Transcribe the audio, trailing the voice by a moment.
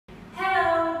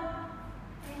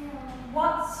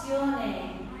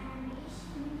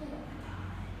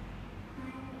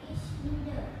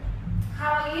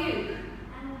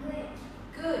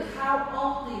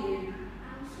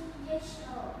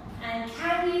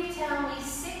you tell me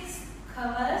 6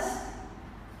 colors?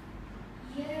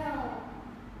 Yellow,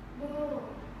 blue,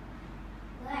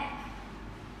 black,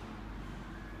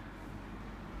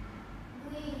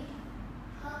 green,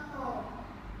 purple,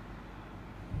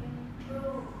 and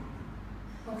blue.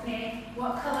 Okay,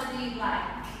 what color do you like?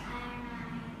 I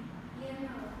like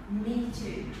yellow. Me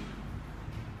too.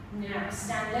 Now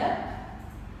stand up.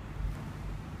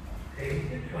 Take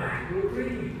the triangle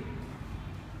green.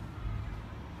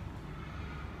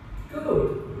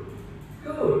 Good.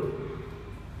 Good.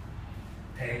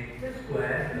 Take the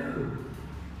square blue.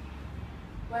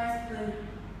 Where's blue?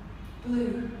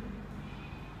 Blue.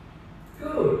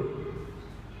 Good.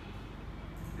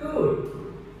 Good.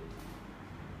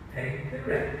 Take the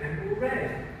rectangle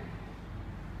red.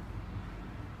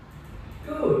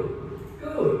 Good.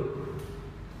 Good.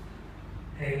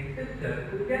 Take the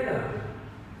circle yellow.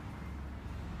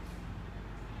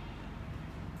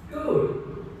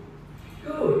 Good.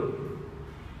 Good.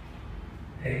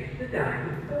 Take the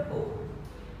diamond purple.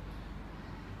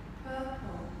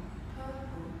 Purple.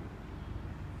 Purple.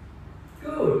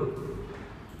 Good.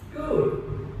 Good.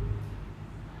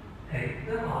 Take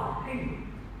the heart pink.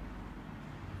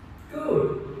 Good.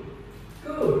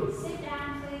 Good. Sit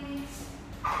down, please.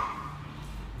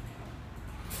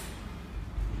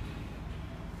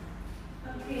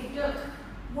 Okay, Duck,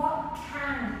 what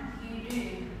can you do?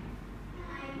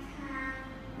 I can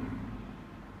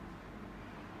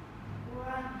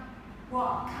run.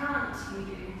 What can't you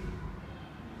do?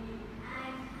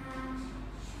 I can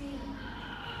swim.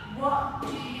 What do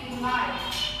you like?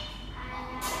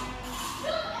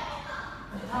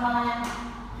 I like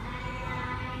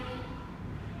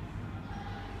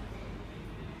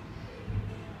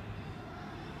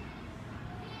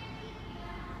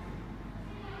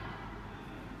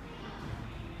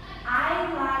I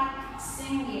like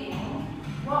singing.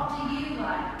 What do you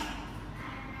like?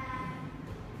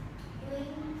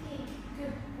 drinking.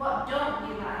 Good. What don't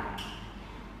you like?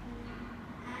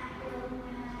 I don't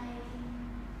like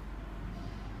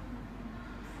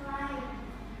flying.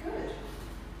 Good.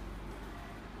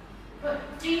 But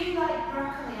do you like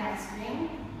broccoli ice cream?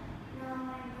 No, I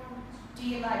don't. Do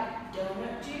you like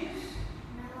donut juice?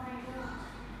 No, I don't.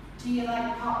 Do you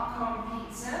like popcorn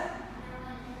pizza? No, I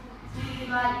don't. Do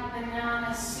you like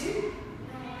banana soup?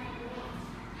 No, I don't.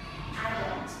 I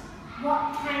don't. What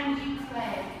can you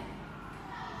play?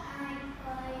 I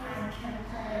I can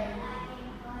play.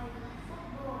 play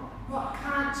football. What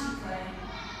can't you play?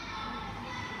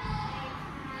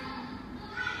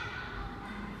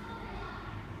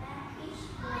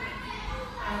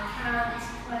 I can't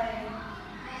play.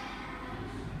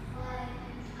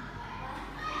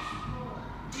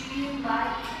 Do you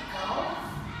like golf?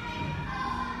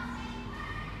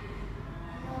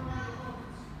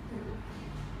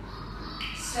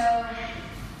 So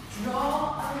draw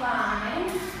a line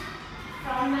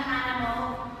from the animal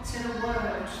to the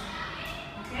word.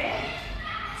 Okay?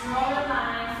 Draw a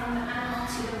line from the animal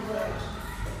to the word.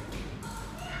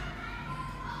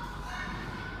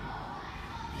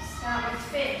 Start with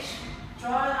fish.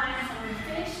 Draw a line from the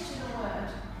fish to the word.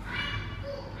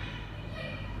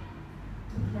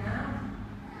 Now,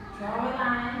 draw a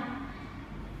line.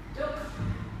 Duck.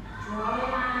 Draw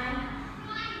a line.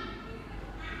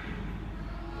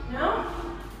 No?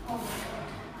 Oh my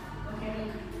god. Okay,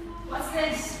 look. What's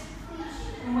this?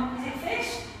 And what is it?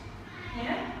 Fish?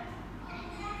 Yeah?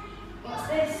 What's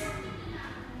this?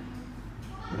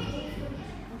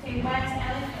 Okay, where's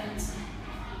elephant?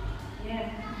 Yeah.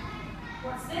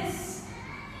 What's this?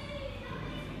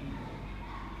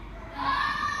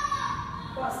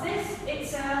 What's this?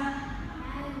 It's a...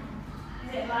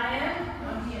 Is it lion?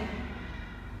 Oh, yeah.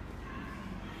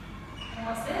 And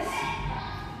what's this?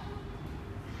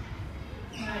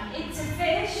 Right, it's a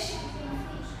fish.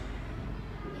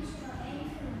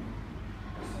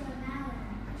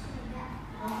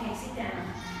 Okay, sit down.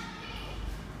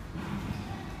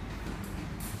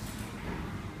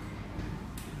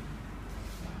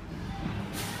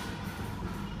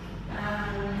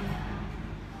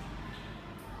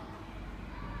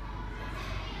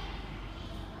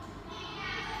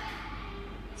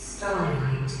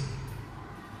 Starlight.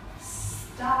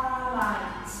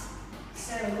 Starlight.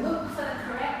 So look for the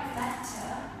correct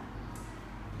letter.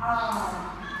 R.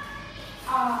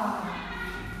 R.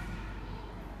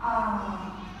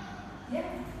 R. Yep.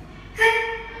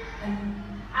 And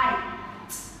I.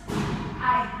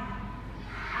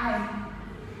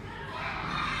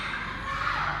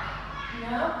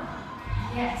 No?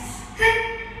 Yes.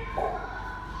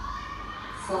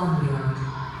 Farmyard.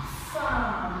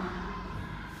 Farm.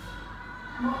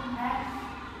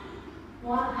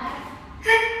 One F.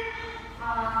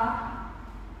 R.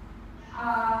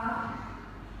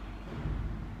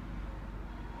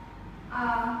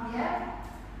 Yeah.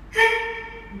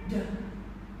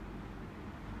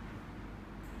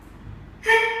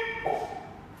 D.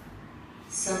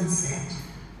 Sunset.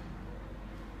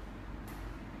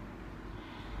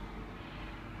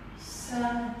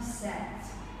 Sunset.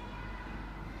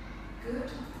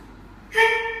 Good.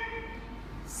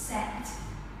 Set.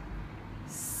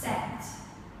 Set.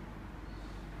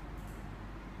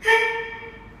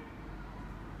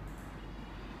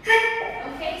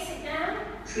 Okay, sit down.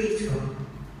 Tree trunk.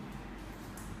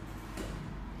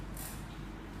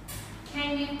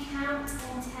 Can you count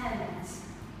in tens?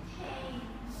 10,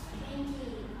 20,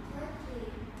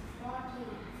 30, 40,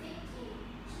 50,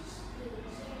 60,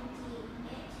 70,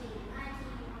 80, 90,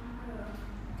 100.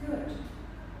 Good.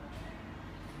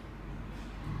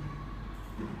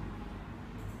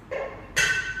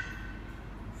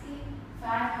 Fif-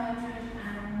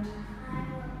 522.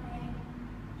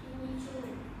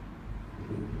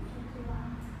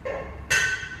 21,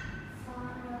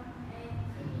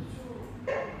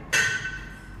 452,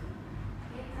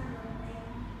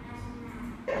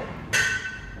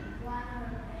 899,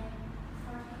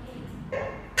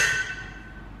 148,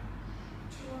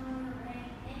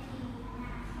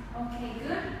 289. Okay,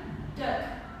 good. Duck.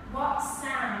 What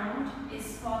sound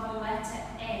is for the letter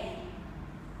A?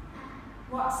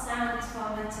 What sound is for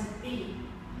letter B?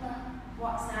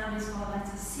 What sound is for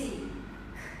letter C?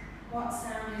 What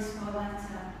sound is for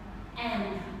letter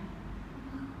N?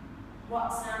 What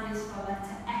sound is for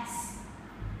letter S?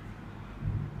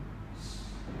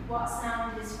 What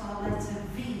sound is for letter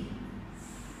V?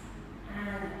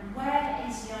 And where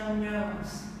is your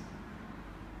nose?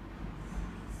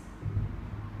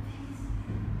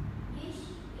 This is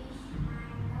my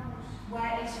nose.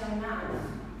 Where is your mouth?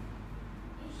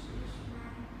 This is my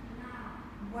mouth.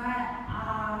 Where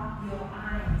are your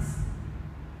eyes?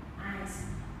 Eyes.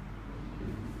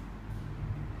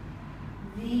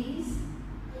 These